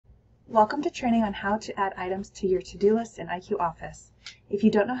Welcome to training on how to add items to your to-do list in IQ Office. If you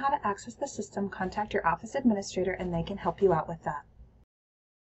don't know how to access the system, contact your Office administrator and they can help you out with that.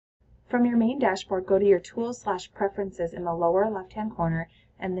 From your main dashboard, go to your Tools/Preferences in the lower left-hand corner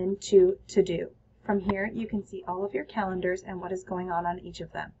and then to To-Do. From here, you can see all of your calendars and what is going on each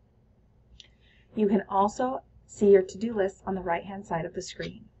of them. You can also see your to-do list on the right-hand side of the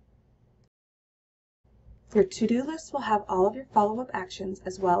screen. Your to-do list will have all of your follow-up actions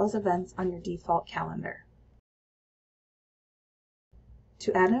as well as events on your default calendar.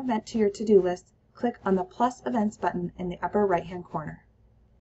 To add an event to your to-do list, click on the Plus Events button in the upper right-hand corner.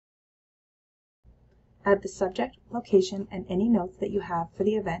 Add the subject, location, and any notes that you have for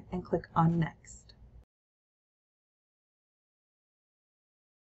the event and click on Next.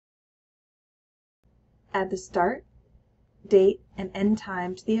 Add the start, date, and end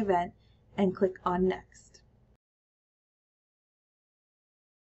time to the event and click on Next.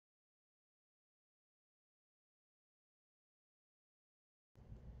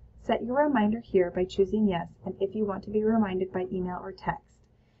 Set your reminder here by choosing Yes, and if you want to be reminded by email or text.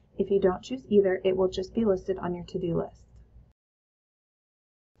 If you don't choose either, it will just be listed on your to-do list.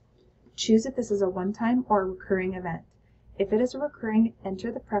 Choose if this is a one-time or a recurring event. If it is a recurring,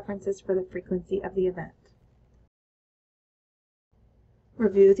 enter the preferences for the frequency of the event.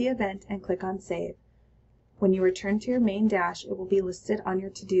 Review the event and click on Save. When you return to your main dash, it will be listed on your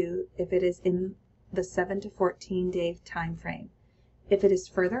to-do if it is in the 7 to 14 day time frame. If it is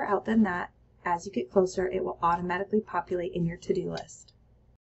further out than that, as you get closer, it will automatically populate in your to-do list.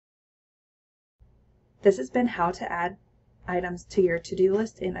 This has been how to add items to your to-do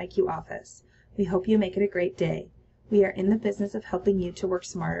list in IQ Office. We hope you make it a great day. We are in the business of helping you to work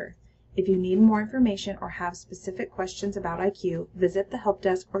smarter. If you need more information or have specific questions about IQ, visit the Help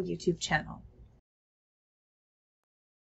Desk or YouTube channel.